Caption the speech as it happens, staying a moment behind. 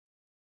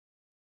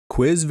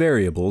Quiz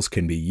variables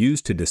can be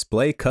used to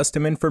display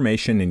custom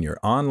information in your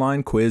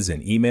online quiz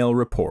and email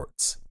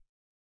reports.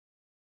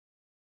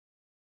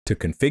 To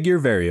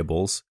configure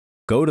variables,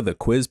 go to the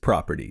quiz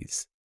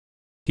properties.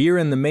 Here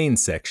in the main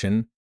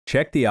section,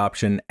 check the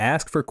option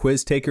Ask for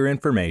quiz taker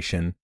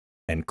information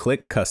and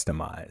click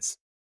Customize.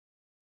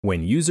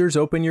 When users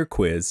open your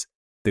quiz,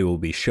 they will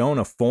be shown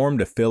a form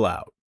to fill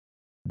out.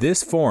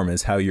 This form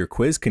is how your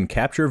quiz can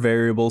capture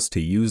variables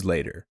to use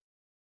later.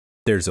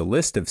 There's a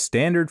list of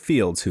standard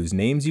fields whose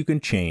names you can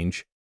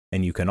change,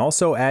 and you can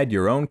also add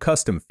your own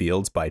custom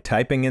fields by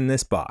typing in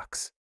this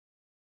box.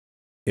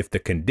 If the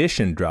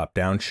condition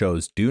dropdown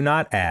shows Do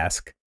Not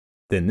Ask,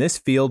 then this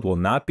field will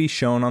not be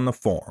shown on the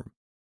form.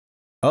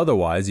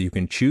 Otherwise, you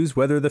can choose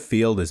whether the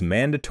field is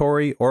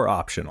mandatory or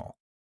optional.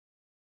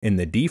 In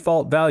the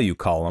default value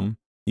column,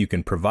 you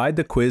can provide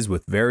the quiz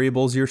with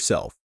variables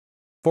yourself.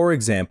 For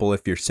example,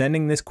 if you're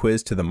sending this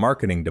quiz to the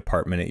marketing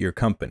department at your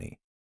company.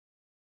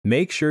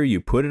 Make sure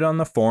you put it on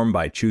the form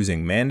by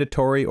choosing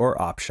mandatory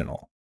or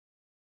optional.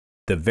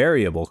 The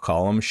variable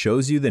column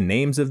shows you the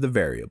names of the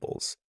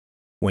variables.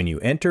 When you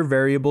enter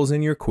variables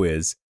in your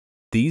quiz,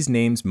 these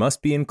names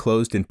must be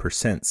enclosed in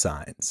 %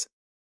 signs.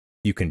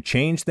 You can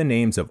change the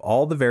names of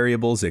all the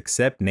variables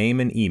except name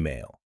and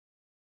email.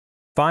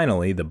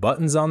 Finally, the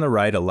buttons on the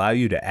right allow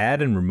you to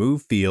add and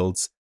remove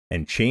fields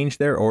and change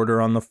their order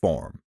on the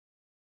form.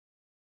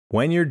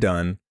 When you're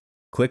done,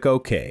 click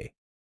OK.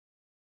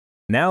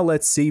 Now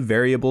let's see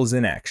variables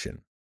in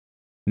action.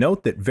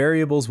 Note that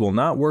variables will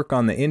not work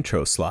on the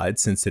intro slide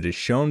since it is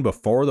shown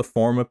before the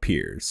form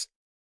appears.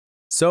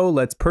 So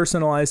let's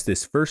personalize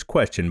this first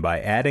question by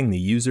adding the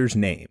user's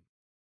name.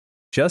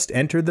 Just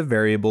enter the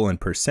variable in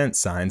 %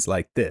 signs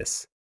like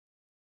this.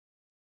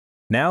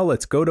 Now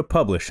let's go to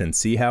Publish and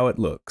see how it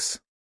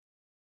looks.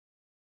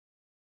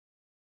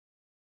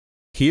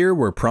 Here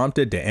we're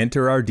prompted to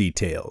enter our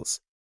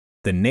details.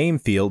 The name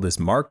field is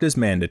marked as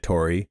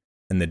mandatory,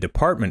 and the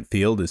department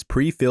field is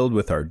pre-filled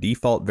with our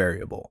default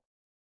variable.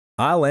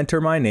 I'll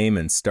enter my name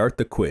and start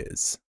the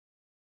quiz.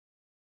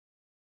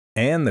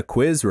 And the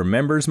quiz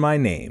remembers my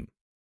name.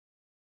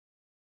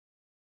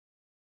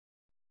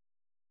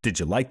 Did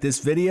you like this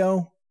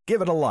video?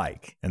 Give it a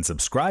like and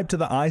subscribe to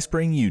the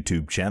iSpring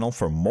YouTube channel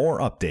for more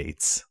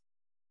updates.